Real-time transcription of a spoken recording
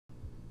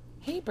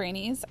Hey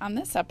Brainies, on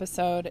this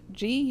episode,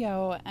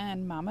 Gio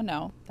and Mama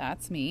No,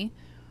 that's me,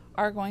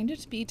 are going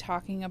to be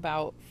talking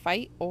about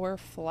fight or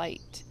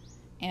flight.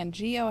 And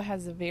Gio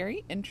has a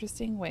very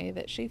interesting way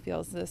that she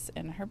feels this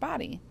in her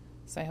body.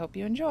 So I hope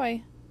you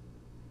enjoy.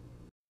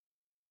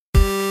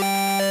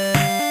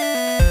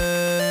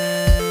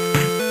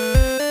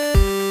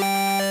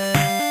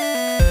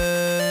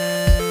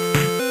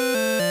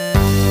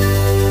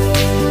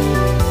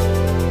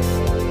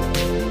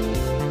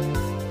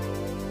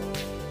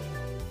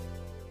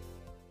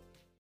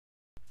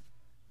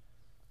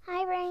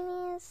 Hi,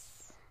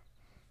 Brainies.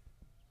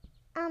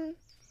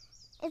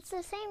 It's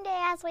the same day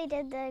as we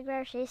did the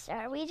grocery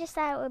store. We just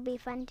thought it would be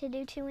fun to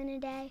do 2 in a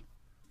day.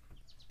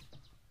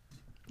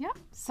 Yep,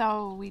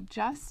 so we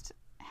just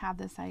had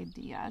this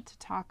idea to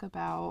talk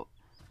about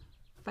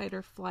fight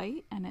or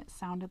flight, and it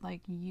sounded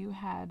like you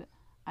had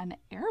an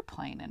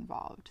airplane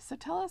involved. So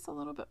tell us a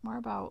little bit more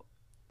about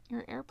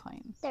your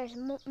airplane. There's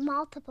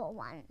multiple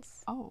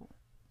ones. Oh,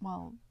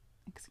 well,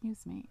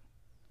 excuse me.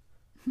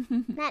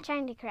 Not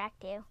trying to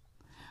correct you.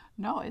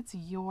 No, it's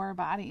your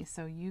body,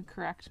 so you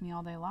correct me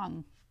all day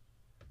long.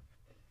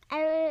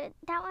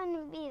 That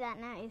wouldn't be that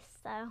nice,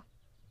 though.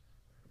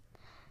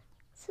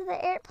 So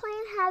the airplane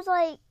has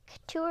like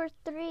 2 or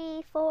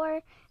 3,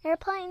 4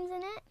 airplanes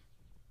in it.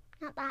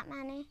 Not that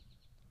many.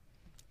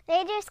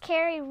 They just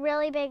carry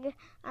really big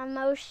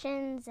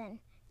emotions, and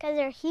because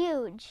they're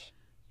huge,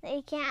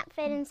 they can't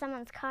fit in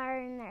someone's car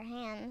in their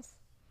hands.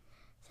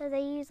 So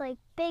they use like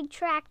big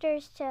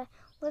tractors to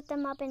lift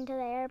them up into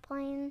the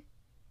airplane.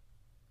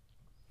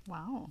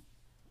 Wow.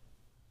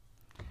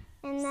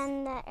 And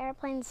then the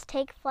airplanes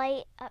take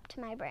flight up to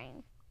my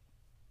brain.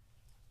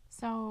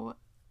 So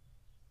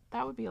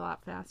that would be a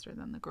lot faster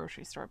than the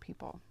grocery store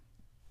people.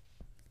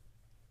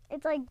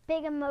 It's like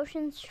big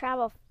emotions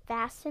travel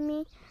fast to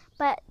me,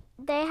 but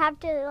they have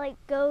to like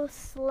go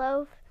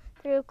slow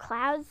through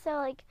clouds, so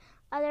like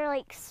other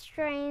like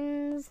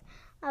strings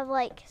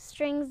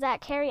that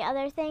carry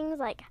other things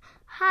like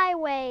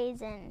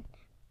highways and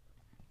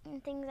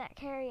things that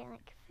carry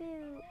like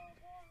food.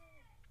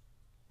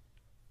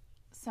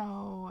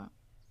 So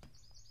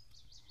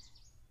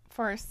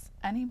for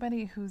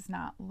anybody who's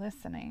not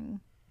listening,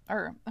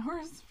 or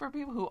for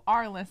people who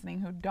are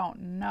listening who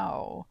don't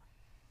know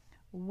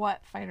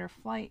what fight or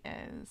flight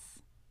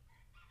is,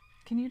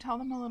 can you tell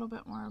them a little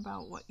bit more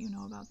about what you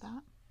know about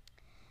that?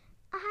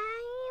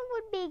 I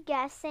would be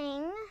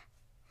guessing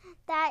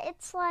that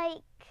it's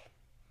like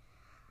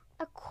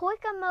a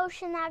quick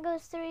emotion that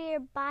goes through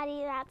your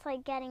body that's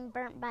like getting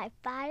burnt by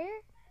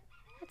fire.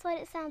 That's what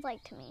it sounds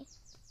like to me.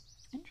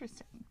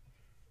 Interesting.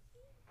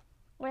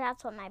 Or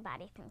that's what my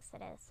body thinks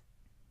it is.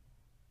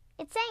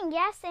 It's saying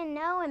yes and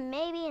no and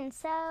maybe and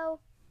so.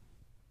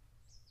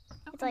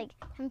 Okay. It's like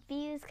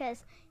confused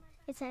because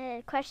it's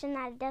a question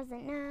that it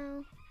doesn't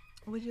know.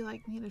 Would you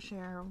like me to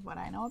share what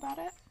I know about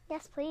it?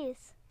 Yes,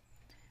 please.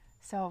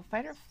 So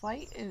fight or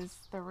flight is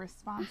the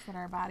response that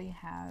our body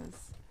has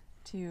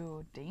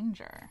to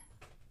danger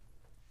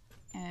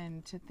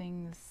and to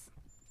things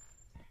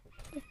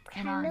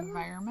in our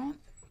environment.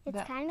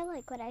 It's kind of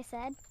like what I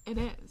said. It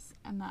is.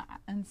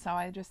 And so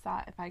I just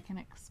thought if I can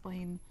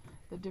explain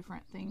the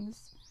different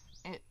things,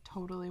 it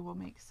totally will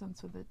make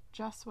sense with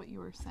just what you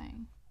were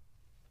saying.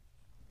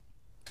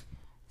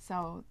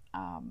 So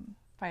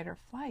fight or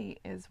flight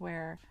is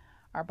where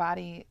our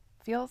body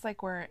feels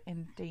like we're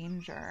in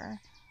danger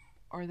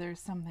or there's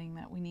something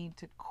that we need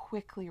to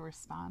quickly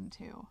respond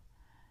to.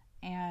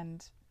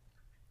 And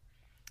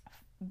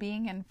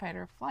being in fight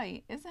or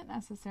flight isn't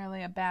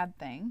necessarily a bad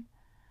thing.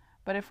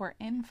 But if we're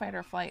in fight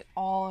or flight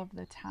all of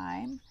the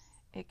time,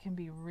 it can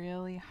be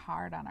really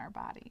hard on our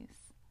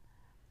bodies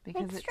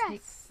because it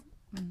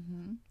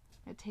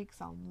takes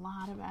a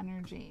lot of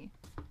energy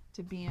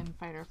to be in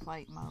fight or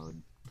flight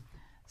mode.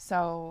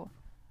 So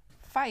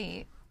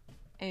fight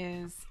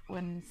is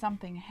when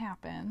something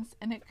happens,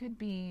 and it could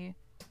be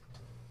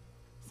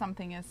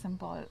something as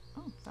simple as,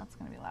 oh, that's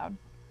going to be loud.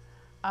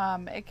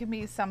 It can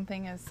be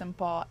something as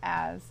simple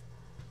as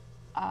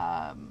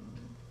a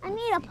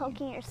needle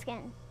poking your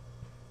skin.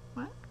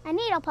 What? A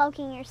needle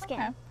poking your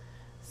skin. Okay.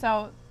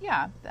 So,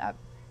 yeah,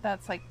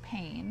 that's like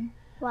pain.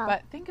 Well,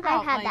 but think about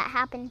I've had that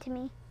happen to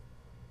me.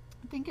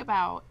 Think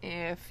about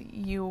if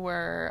you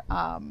were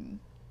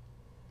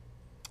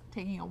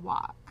taking a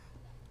walk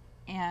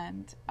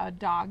and a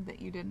dog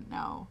that you didn't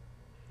know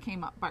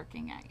came up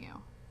barking at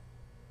you.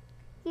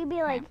 You'd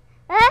be like,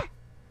 ah!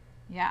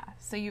 Yeah,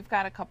 so you've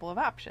got a couple of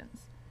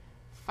options.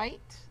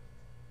 Fight,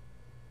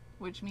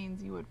 which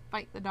means you would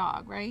fight the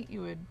dog, right?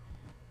 You would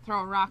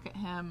throw a rock at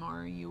him,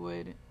 or you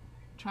would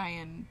try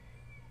and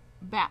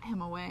bat him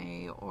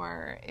away,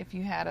 or if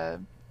you had a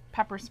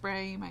pepper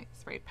spray, you might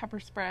spray pepper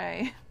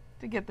spray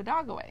to get the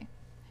dog away.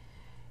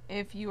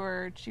 If you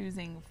are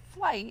choosing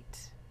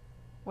flight,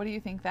 what do you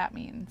think that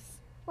means?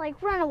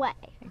 Like run away.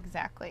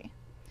 Exactly.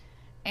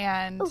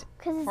 And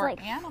because it's for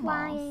like animals,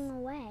 flying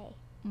away.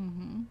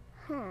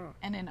 Mm-hmm.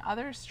 And in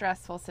other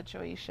stressful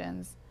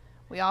situations,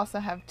 we also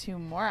have 2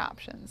 more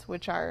options,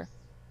 which are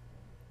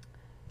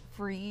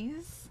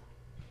freeze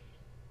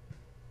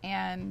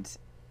and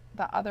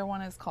the other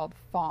one is called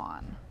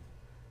fawn.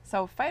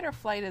 So fight or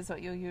flight is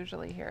what you'll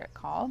usually hear it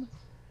called.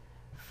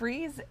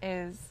 Freeze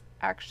is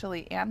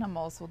actually,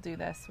 animals will do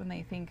this when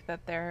they think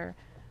that they're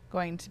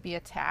going to be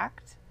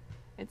attacked.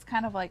 It's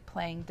kind of like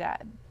playing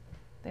dead.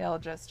 They'll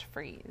just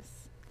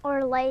freeze.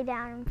 Or lay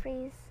down and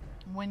freeze.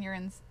 When you're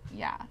in,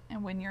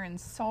 and when you're in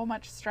so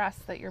much stress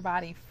that your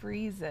body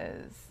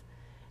freezes,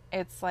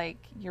 it's like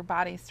your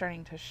body's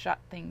starting to shut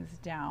things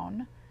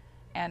down.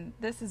 And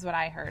this is what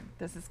I heard.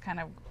 This is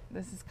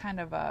kind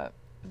of a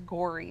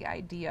gory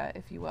idea,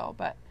 if you will.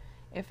 But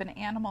if an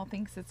animal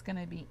thinks it's going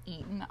to be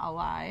eaten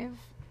alive,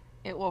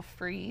 it will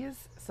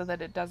freeze so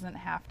that it doesn't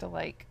have to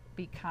like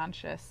be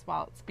conscious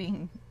while it's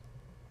being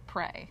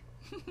prey,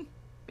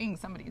 being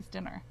somebody's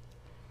dinner.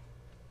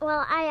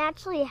 Well, I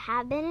actually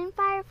have been in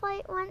fight or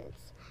flight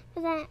once.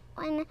 Because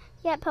when you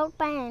get poked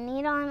by a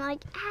needle, I'm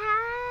like,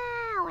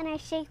 ah, when I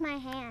shake my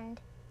hand.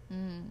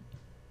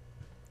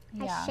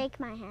 Yeah. I shake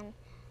my hand.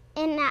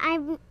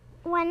 And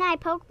when I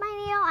poke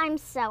my needle, I'm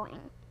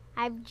sewing.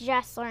 I've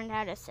just learned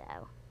how to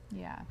sew.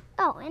 Yeah.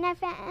 Oh, and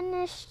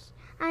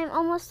I'm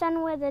almost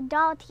done with a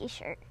doll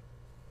t-shirt.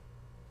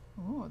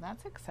 Ooh,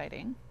 that's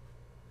exciting.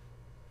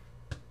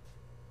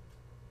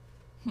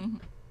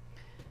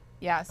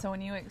 Yeah, so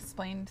when you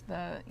explained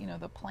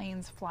the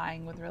planes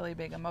flying with really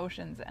big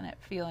emotions and it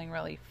feeling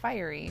really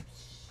fiery,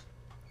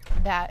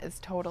 that is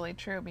totally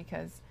true,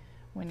 because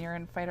when you're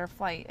in fight or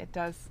flight, it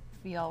does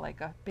feel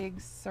like a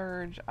big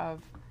surge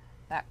of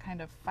that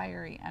kind of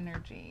fiery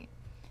energy.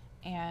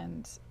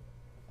 And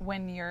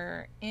when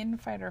you're in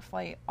fight or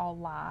flight a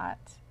lot,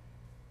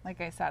 like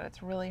I said,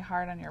 it's really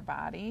hard on your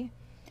body,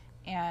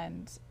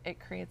 and it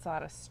creates a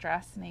lot of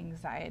stress and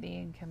anxiety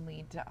and can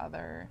lead to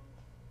other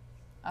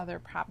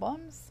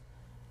problems.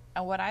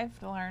 And what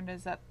I've learned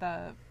is that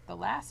the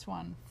last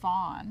one,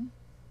 fawn,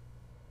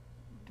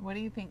 what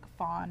do you think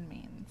fawn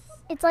means?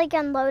 It's like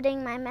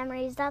unloading my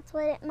memories. That's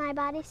what my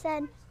body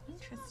said.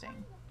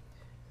 Interesting.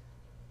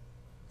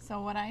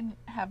 So what I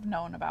have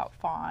known about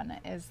fawn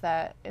is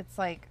that it's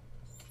like,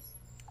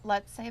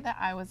 let's say that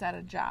I was at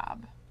a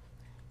job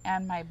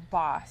and my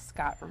boss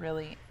got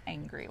really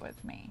angry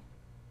with me.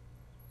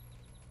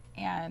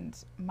 And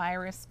my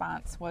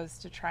response was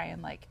to try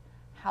and like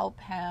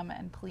help him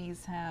and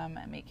please him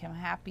and make him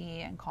happy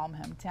and calm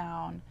him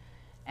down.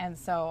 And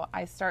so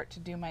I start to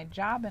do my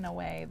job in a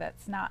way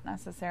that's not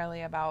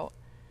necessarily about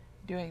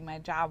doing my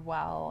job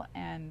well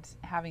and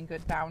having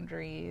good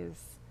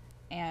boundaries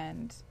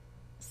and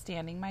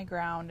standing my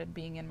ground and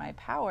being in my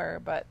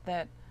power, but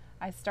that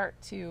I start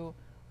to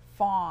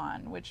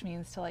fawn, which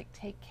means to like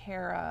take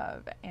care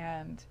of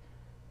and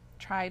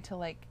try to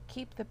like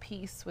keep the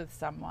peace with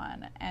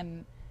someone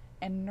and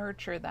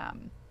nurture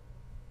them.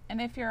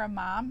 And if you're a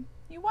mom,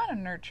 you want to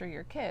nurture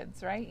your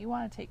kids, right? You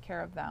want to take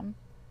care of them.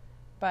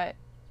 But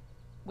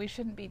we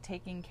shouldn't be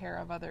taking care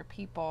of other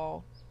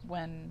people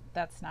when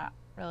that's not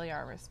really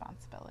our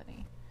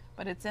responsibility.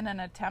 But it's in an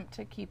attempt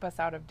to keep us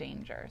out of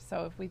danger.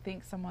 So if we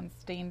think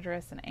someone's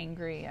dangerous and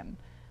angry and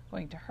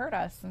going to hurt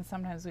us, then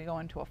sometimes we go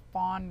into a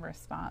fawn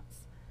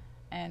response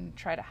and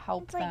try to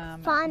help it's like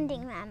them.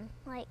 Fonding them,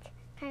 like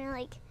kind of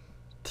like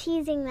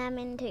teasing them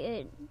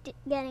into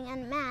getting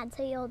them mad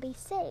so you'll be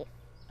safe.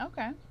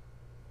 Okay.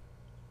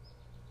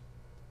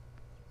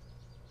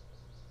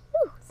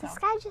 Ooh, the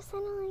sky just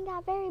suddenly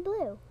got very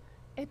blue.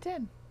 It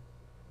did.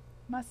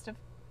 Must have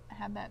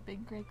had that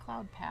big gray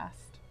cloud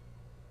passed.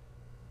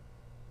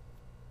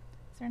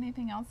 Is there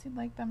anything else you'd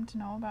like them to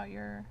know about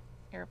your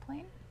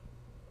airplane?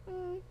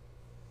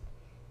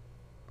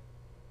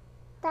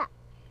 That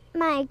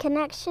my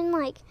connection,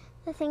 like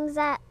the things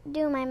that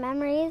do my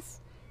memories,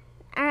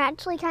 are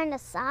actually kind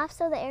of soft,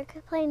 so the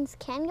airplanes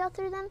can go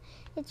through them.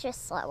 It's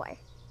just slower.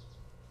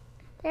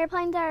 The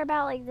airplanes are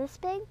about like this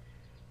big.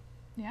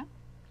 Yeah.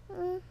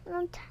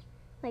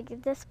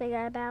 Like this big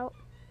about,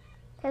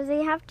 because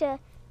they have to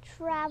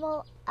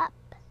travel up,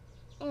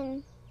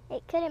 and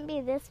it couldn't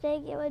be this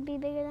big. It would be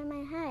bigger than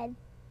my head.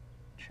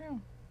 True.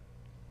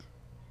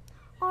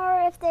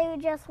 Or if they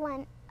just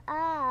went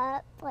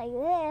up like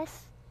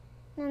this,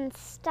 then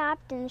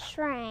stopped and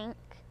shrank.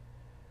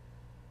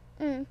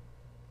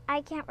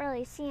 I can't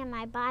really see in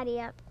my body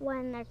up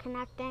when they're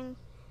connecting.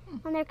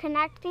 When they're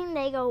connecting,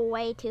 they go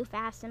way too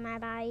fast in my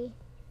body.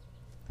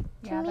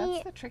 Yeah,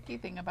 that's the tricky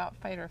thing about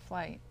fight or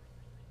flight.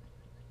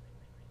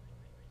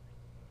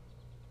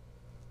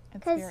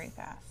 It's very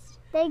fast.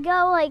 They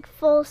go like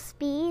full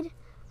speed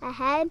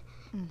ahead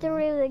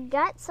through the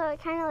gut, so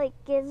it kind of like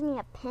gives me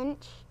a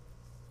pinch.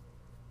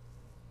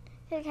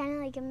 It kind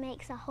of like it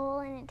makes a hole,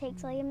 and it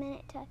takes like a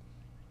minute to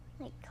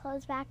like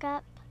close back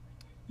up.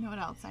 You know what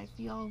else I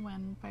feel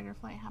when fight or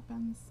flight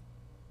happens?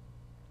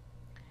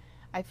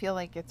 I feel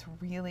like it's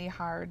really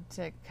hard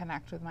to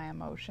connect with my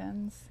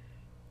emotions,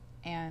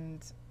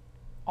 and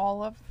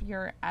all of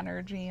your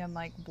energy and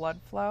like blood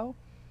flow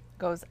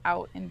goes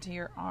out into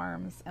your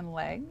arms and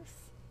legs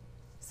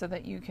so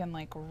that you can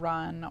like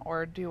run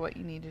or do what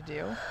you need to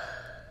do.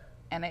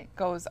 And it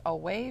goes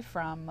away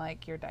from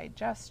like your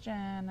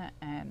digestion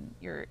and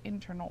your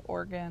internal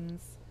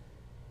organs.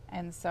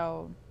 And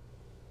so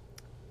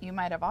you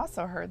might have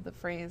also heard the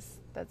phrase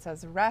that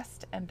says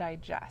rest and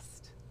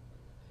digest.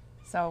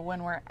 So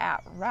when we're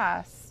at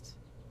rest,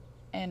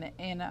 in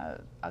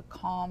a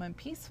calm and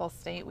peaceful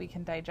state, we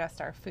can digest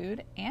our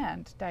food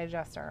and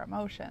digest our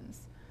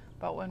emotions.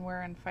 But when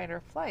we're in fight or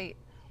flight,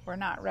 we're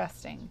not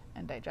resting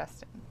and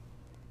digesting.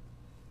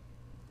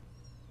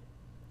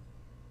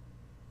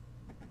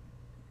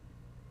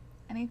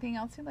 Anything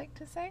else you'd like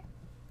to say?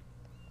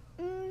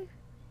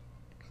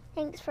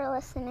 Thanks for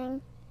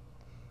listening.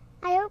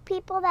 I hope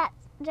people that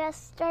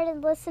just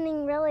started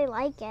listening really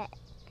like it.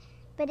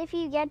 But if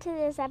you get to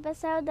this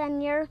episode,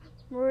 then you're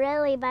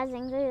really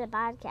buzzing through the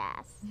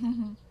podcast.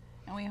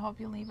 And we hope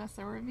you leave us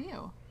a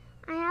review.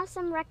 I have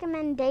some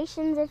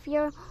recommendations if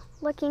you're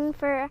looking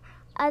for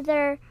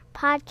other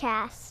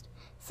podcasts.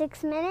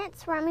 6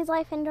 Minutes, Remy's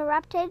Life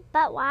Interrupted,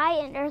 But Why,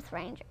 and Earth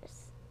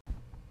Rangers.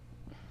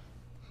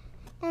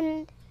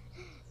 And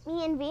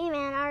me and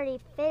V-Man already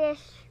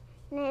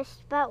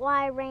finished But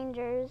Why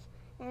Rangers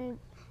and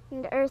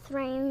Earth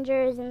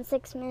Rangers in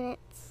 6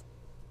 minutes.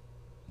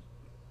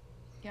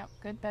 Yep,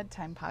 good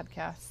bedtime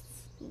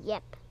podcasts.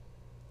 Yep.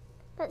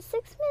 But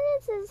 6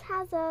 minutes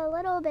has a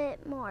little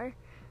bit more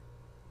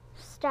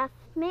stuff,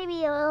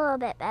 maybe a little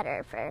bit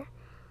better for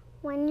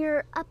when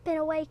you're up and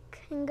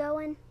awake and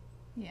going.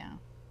 Yeah.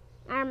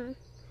 Mom,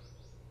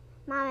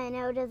 I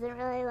know, doesn't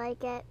really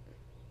like it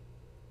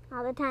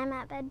all the time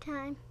at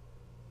bedtime.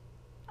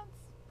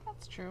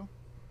 That's true.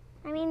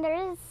 I mean,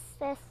 there is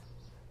this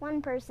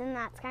one person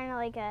that's kind of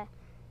like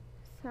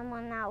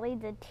someone that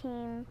leads a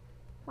team.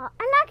 Well,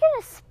 I'm not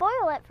going to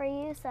spoil it for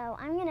you, so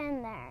I'm going to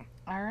end there.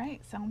 All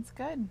right, sounds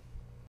good.